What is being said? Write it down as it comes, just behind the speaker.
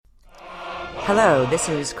Hello, this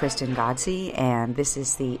is Kristen Godsey, and this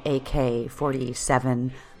is the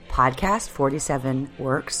AK-47 podcast, 47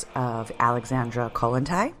 Works of Alexandra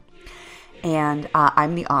Kollontai. And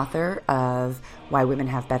I'm the author of Why Women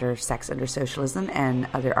Have Better Sex Under Socialism and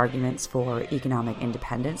Other Arguments for Economic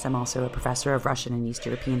Independence. I'm also a professor of Russian and East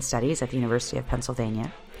European Studies at the University of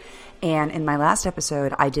Pennsylvania. And in my last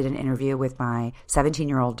episode, I did an interview with my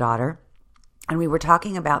 17-year-old daughter, and we were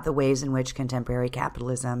talking about the ways in which contemporary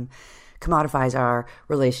capitalism commodifies our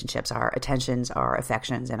relationships, our attentions, our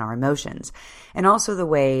affections, and our emotions, and also the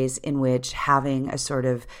ways in which having a sort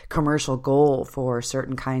of commercial goal for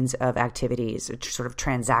certain kinds of activities, sort of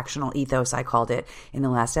transactional ethos, I called it in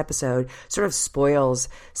the last episode, sort of spoils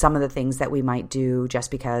some of the things that we might do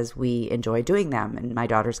just because we enjoy doing them. In my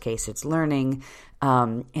daughter's case, it's learning.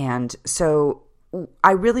 And so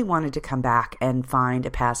I really wanted to come back and find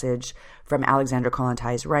a passage from Alexandra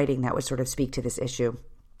Kollontai's writing that would sort of speak to this issue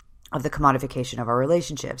of the commodification of our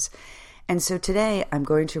relationships. And so today I'm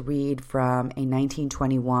going to read from a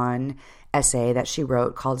 1921 essay that she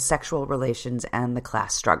wrote called Sexual Relations and the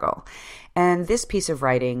Class Struggle. And this piece of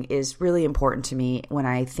writing is really important to me when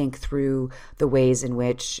I think through the ways in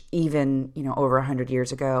which even, over 100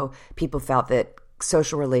 years ago, people felt that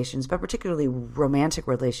social relations, but particularly romantic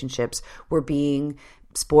relationships, were being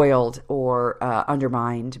spoiled or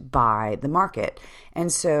undermined by the market.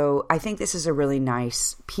 And so I think this is a really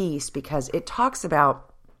nice piece because it talks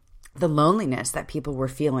about the loneliness that people were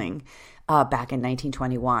feeling back in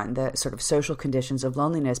 1921, the sort of social conditions of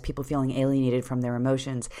loneliness, people feeling alienated from their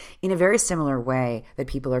emotions in a very similar way that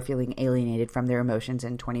people are feeling alienated from their emotions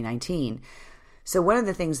in 2019. So one of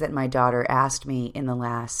the things that my daughter asked me in the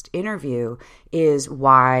last interview is,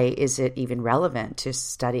 why is it even relevant to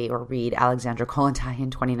study or read Alexandra Kollontai in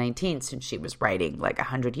 2019 since she was writing like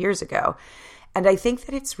 100 years ago? And I think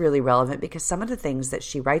that it's really relevant because some of the things that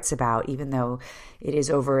she writes about, even though it is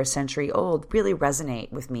over a century old, really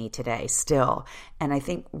resonate with me today still. And I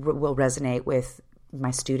think will resonate with my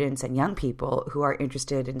students and young people who are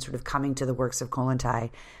interested in sort of coming to the works of Kollontai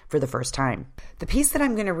for the first time. The piece that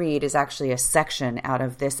I'm going to read is actually a section out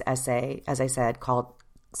of this essay, as I said, called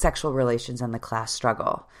Sexual Relations and the Class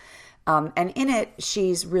Struggle. And in it,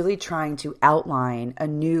 she's really trying to outline a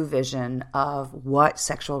new vision of what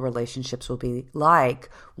sexual relationships will be like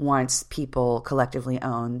once people collectively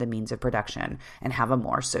own the means of production and have a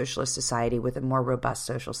more socialist society with a more robust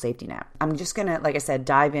social safety net. I'm just going to, like I said,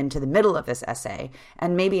 dive into the middle of this essay,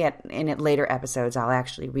 and maybe in later episodes, I'll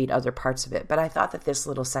actually read other parts of it, but I thought that this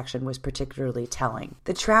little section was particularly telling.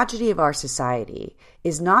 The tragedy of our society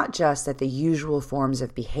is not just that the usual forms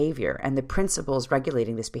of behavior and the principles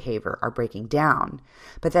regulating this behavior are breaking down,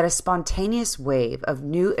 but that a spontaneous wave of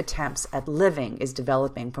new attempts at living is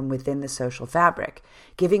developing from within the social fabric,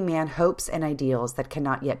 giving man hopes and ideals that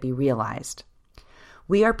cannot yet be realized.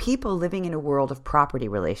 We are people living in a world of property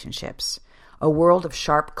relationships, a world of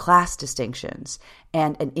sharp class distinctions,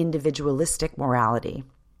 and an individualistic morality.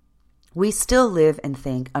 We still live and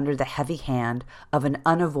think under the heavy hand of an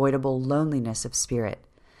unavoidable loneliness of spirit.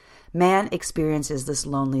 Man experiences this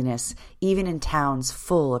loneliness even in towns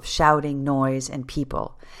full of shouting, noise, and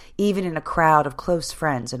people, even in a crowd of close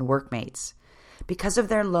friends and workmates. Because of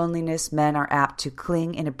their loneliness, men are apt to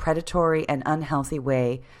cling in a predatory and unhealthy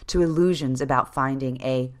way to illusions about finding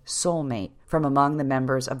a soulmate from among the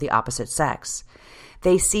members of the opposite sex.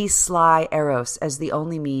 They see sly eros as the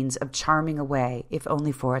only means of charming away, if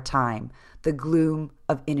only for a time, the gloom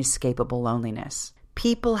of inescapable loneliness.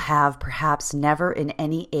 People have perhaps never in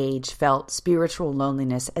any age felt spiritual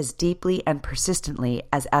loneliness as deeply and persistently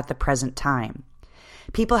as at the present time.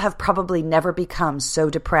 People have probably never become so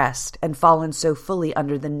depressed and fallen so fully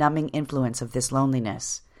under the numbing influence of this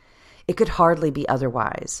loneliness. It could hardly be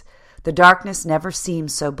otherwise. The darkness never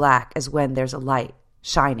seems so black as when there's a light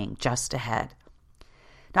shining just ahead.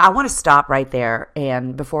 Now, I want to stop right there,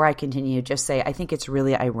 and before I continue, just say I think it's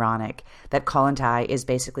really ironic that Kollontai is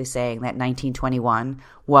basically saying that 1921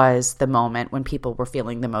 was the moment when people were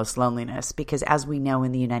feeling the most loneliness, because as we know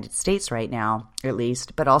in the United States right now, at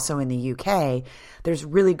least, but also in the UK, there's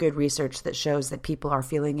really good research that shows that people are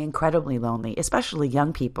feeling incredibly lonely, especially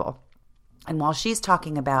young people. And while she's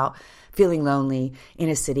talking about feeling lonely in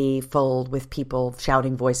a city filled with people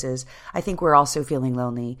shouting voices, I think we're also feeling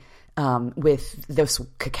lonely with this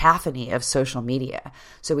cacophony of social media.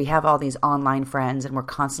 So we have all these online friends, and we're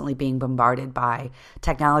constantly being bombarded by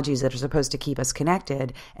technologies that are supposed to keep us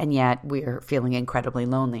connected, and yet we're feeling incredibly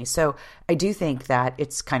lonely. So I do think that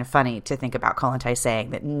it's kind of funny to think about Kollontai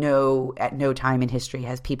saying that at no time in history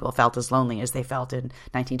has people felt as lonely as they felt in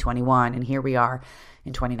 1921, and here we are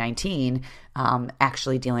in 2019,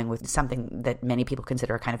 actually dealing with something that many people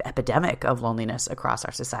consider a kind of epidemic of loneliness across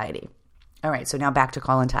our society. All right, so now back to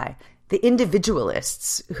Kollontai. The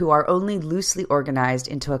individualists, who are only loosely organized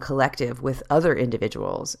into a collective with other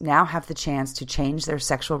individuals, now have the chance to change their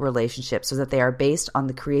sexual relationships so that they are based on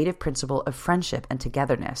the creative principle of friendship and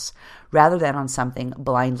togetherness, rather than on something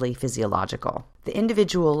blindly physiological. The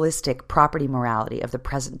individualistic property morality of the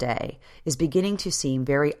present day is beginning to seem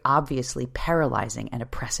very obviously paralyzing and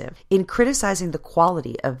oppressive. In criticizing the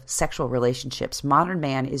quality of sexual relationships, modern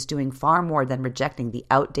man is doing far more than rejecting the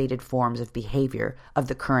outdated forms of behavior of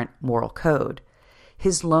the current moral code.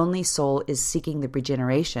 His lonely soul is seeking the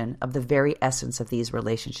regeneration of the very essence of these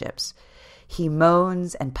relationships. He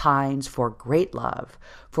moans and pines for great love,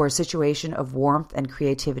 for a situation of warmth and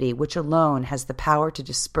creativity which alone has the power to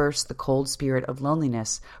disperse the cold spirit of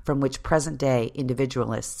loneliness from which present-day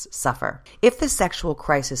individualists suffer. If the sexual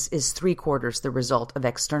crisis is 3/4 the result of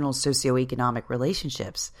external socioeconomic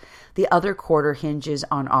relationships, the other quarter hinges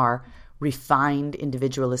on our refined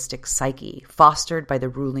individualistic psyche, fostered by the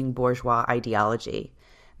ruling bourgeois ideology.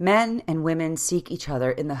 Men and women seek each other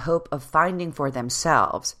in the hope of finding for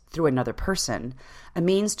themselves, through another person, a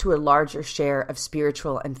means to a larger share of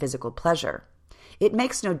spiritual and physical pleasure. It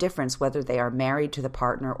makes no difference whether they are married to the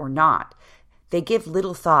partner or not. They give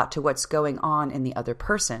little thought to what's going on in the other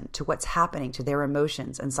person, to what's happening to their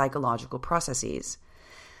emotions and psychological processes.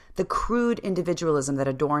 The crude individualism that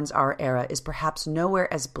adorns our era is perhaps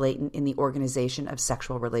nowhere as blatant in the organization of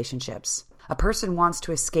sexual relationships. A person wants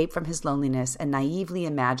to escape from his loneliness and naively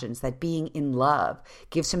imagines that being in love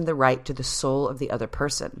gives him the right to the soul of the other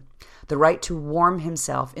person, the right to warm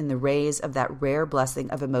himself in the rays of that rare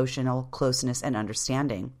blessing of emotional closeness and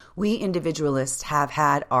understanding. We individualists have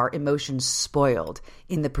had our emotions spoiled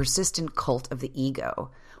in the persistent cult of the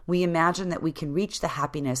ego. We imagine that we can reach the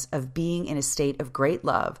happiness of being in a state of great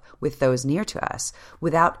love with those near to us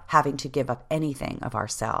without having to give up anything of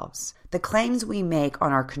ourselves. The claims we make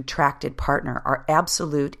on our contracted partner are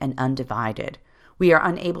absolute and undivided. We are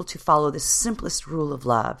unable to follow the simplest rule of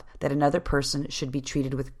love, that another person should be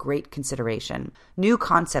treated with great consideration. New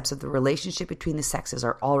concepts of the relationship between the sexes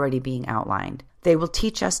are already being outlined. They will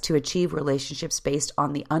teach us to achieve relationships based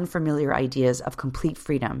on the unfamiliar ideas of complete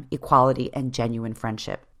freedom, equality, and genuine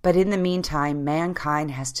friendship. But in the meantime, mankind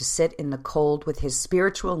has to sit in the cold with his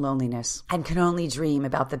spiritual loneliness and can only dream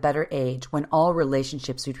about the better age when all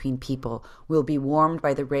relationships between people will be warmed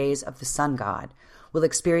by the rays of the sun god, will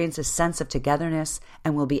experience a sense of togetherness,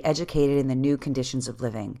 and will be educated in the new conditions of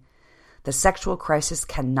living. The sexual crisis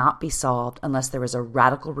cannot be solved unless there is a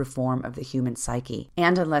radical reform of the human psyche,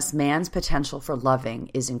 and unless man's potential for loving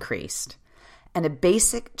is increased. And a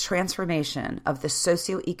basic transformation of the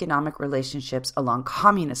socioeconomic relationships along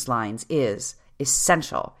communist lines is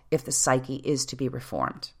essential if the psyche is to be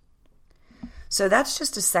reformed. So that's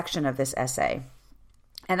just a section of this essay.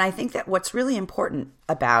 And I think that what's really important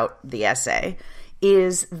about the essay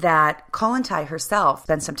is that Kollontai herself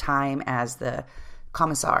spent some time as the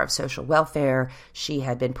Commissar of Social Welfare. She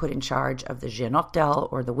had been put in charge of the Genotel,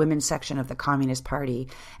 or the women's section of the Communist Party,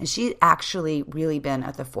 and she had actually really been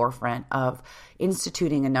at the forefront of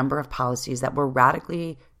instituting a number of policies that were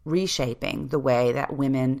radically reshaping the way that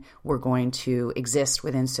women were going to exist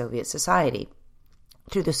within Soviet society,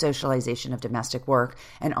 through the socialization of domestic work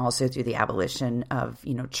and also through the abolition of,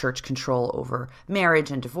 church control over marriage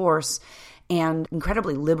and divorce, and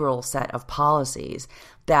incredibly liberal set of policies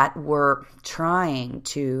that were trying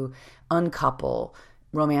to uncouple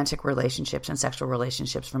romantic relationships and sexual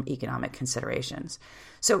relationships from economic considerations.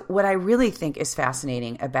 So what I really think is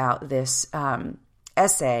fascinating about this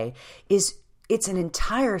essay is it's an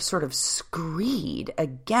entire sort of screed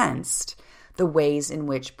against the ways in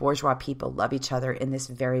which bourgeois people love each other in this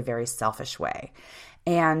very, very selfish way.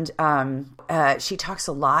 And she talks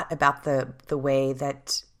a lot about the way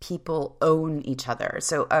that people own each other.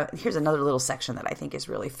 So here's another little section that I think is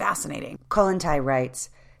really fascinating. Kollontai writes,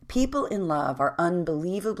 "People in love are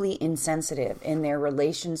unbelievably insensitive in their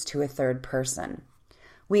relations to a third person.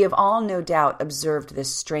 We have all no doubt observed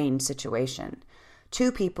this strained situation.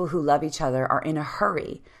 Two people who love each other are in a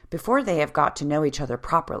hurry, before they have got to know each other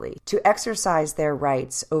properly, to exercise their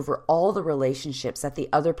rights over all the relationships that the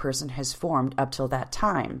other person has formed up till that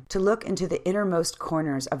time, to look into the innermost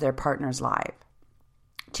corners of their partner's life.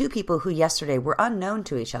 Two people who yesterday were unknown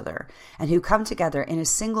to each other and who come together in a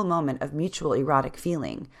single moment of mutual erotic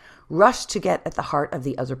feeling, rush to get at the heart of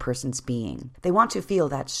the other person's being. They want to feel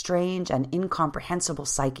that strange and incomprehensible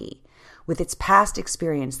psyche, with its past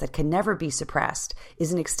experience that can never be suppressed,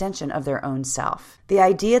 is an extension of their own self. The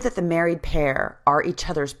idea that the married pair are each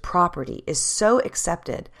other's property is so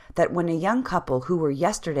accepted that when a young couple who were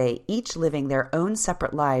yesterday each living their own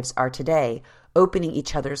separate lives are today opening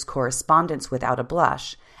each other's correspondence without a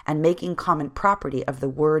blush, and making common property of the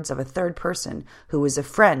words of a third person who is a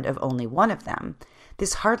friend of only one of them,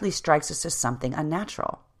 this hardly strikes us as something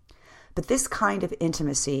unnatural. But this kind of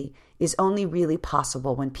intimacy is only really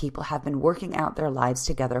possible when people have been working out their lives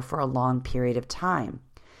together for a long period of time.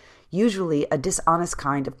 Usually, a dishonest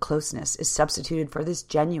kind of closeness is substituted for this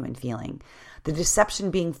genuine feeling, the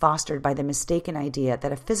deception being fostered by the mistaken idea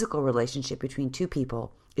that a physical relationship between two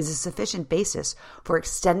people is a sufficient basis for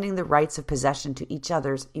extending the rights of possession to each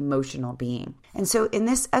other's emotional being. And so in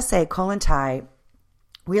this essay, Kollontai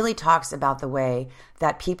really talks about the way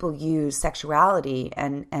that people use sexuality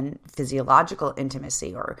and physiological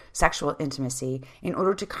intimacy or sexual intimacy in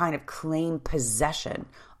order to kind of claim possession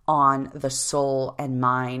on the soul and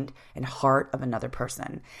mind and heart of another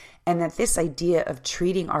person. And that this idea of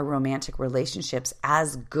treating our romantic relationships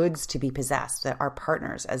as goods to be possessed, that our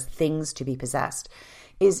partners as things to be possessed,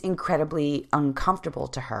 is incredibly uncomfortable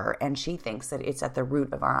to her, and she thinks that it's at the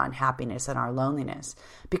root of our unhappiness and our loneliness.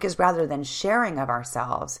 Because rather than sharing of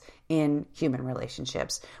ourselves in human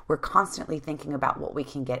relationships, we're constantly thinking about what we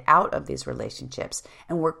can get out of these relationships,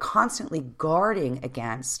 and we're constantly guarding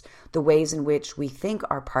against the ways in which we think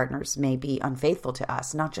our partners may be unfaithful to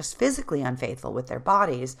us, not just physically unfaithful with their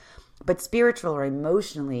bodies, but spiritual or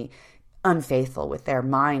emotionally unfaithful with their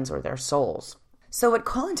minds or their souls. So what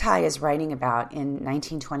Kollontai is writing about in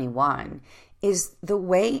 1921 is the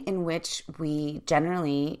way in which we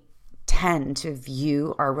generally tend to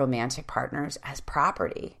view our romantic partners as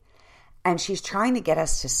property. And she's trying to get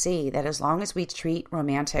us to see that as long as we treat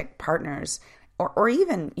romantic partners or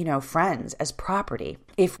even, friends as property,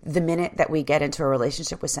 if the minute that we get into a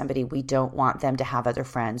relationship with somebody, we don't want them to have other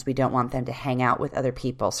friends, we don't want them to hang out with other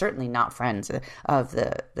people, certainly not friends of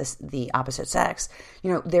the opposite sex,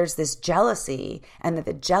 there's this jealousy, and that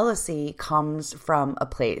the jealousy comes from a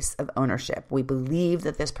place of ownership. We believe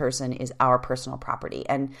that this person is our personal property,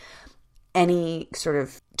 and any sort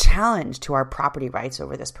of challenge to our property rights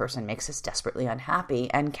over this person makes us desperately unhappy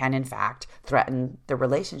and can, in fact, threaten the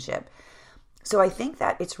relationship. So I think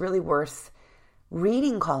that it's really worth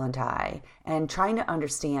reading Kollontai and trying to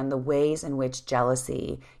understand the ways in which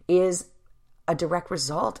jealousy is a direct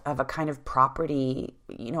result of a kind of property,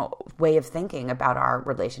 way of thinking about our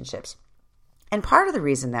relationships. And part of the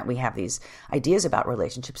reason that we have these ideas about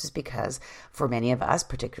relationships is because for many of us,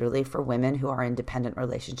 particularly for women who are in dependent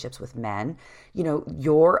relationships with men,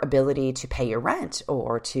 your ability to pay your rent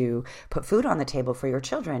or to put food on the table for your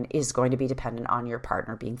children is going to be dependent on your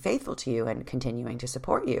partner being faithful to you and continuing to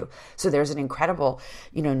support you. So there's an incredible,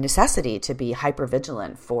 necessity to be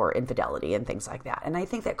hypervigilant for infidelity and things like that. And I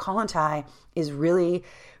think that Kollontai is really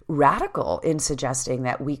radical in suggesting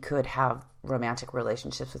that we could have romantic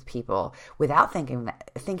relationships with people without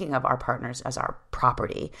thinking of our partners as our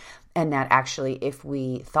property, and that actually if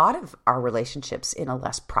we thought of our relationships in a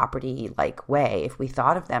less property-like way, if we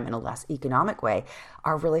thought of them in a less economic way,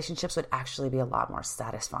 our relationships would actually be a lot more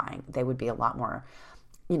satisfying. They would be a lot more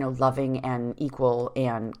loving and equal,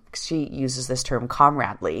 and she uses this term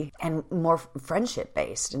comradely, and more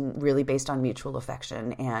friendship-based and really based on mutual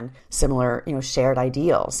affection and similar, shared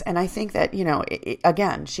ideals. And I think that,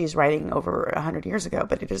 again, she's writing over 100 years ago,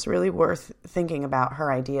 but it is really worth thinking about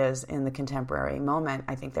her ideas in the contemporary moment.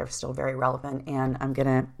 I think they're still very relevant, and I'm going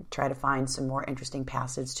to try to find some more interesting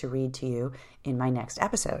passages to read to you in my next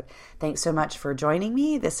episode. Thanks so much for joining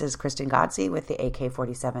me. This is Kristen Godsey with the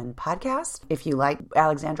AK-47 podcast. If you like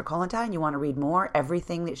Alexandra Kollontai and you want to read more,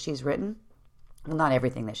 everything that she's written, well, not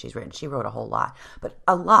everything that she's written, she wrote a whole lot, but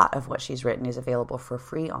a lot of what she's written is available for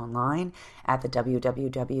free online at the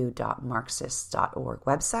www.marxists.org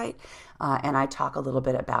website. And I talk a little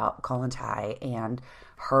bit about Kollontai and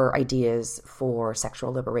her ideas for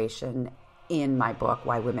sexual liberation in my book,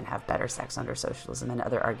 Why Women Have Better Sex Under Socialism and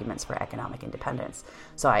Other Arguments for Economic Independence.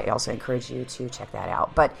 So I also encourage you to check that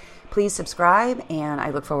out. But please subscribe, and I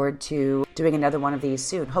look forward to doing another one of these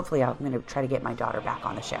soon. Hopefully I'm going to try to get my daughter back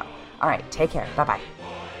on the show. All right, take care. Bye-bye.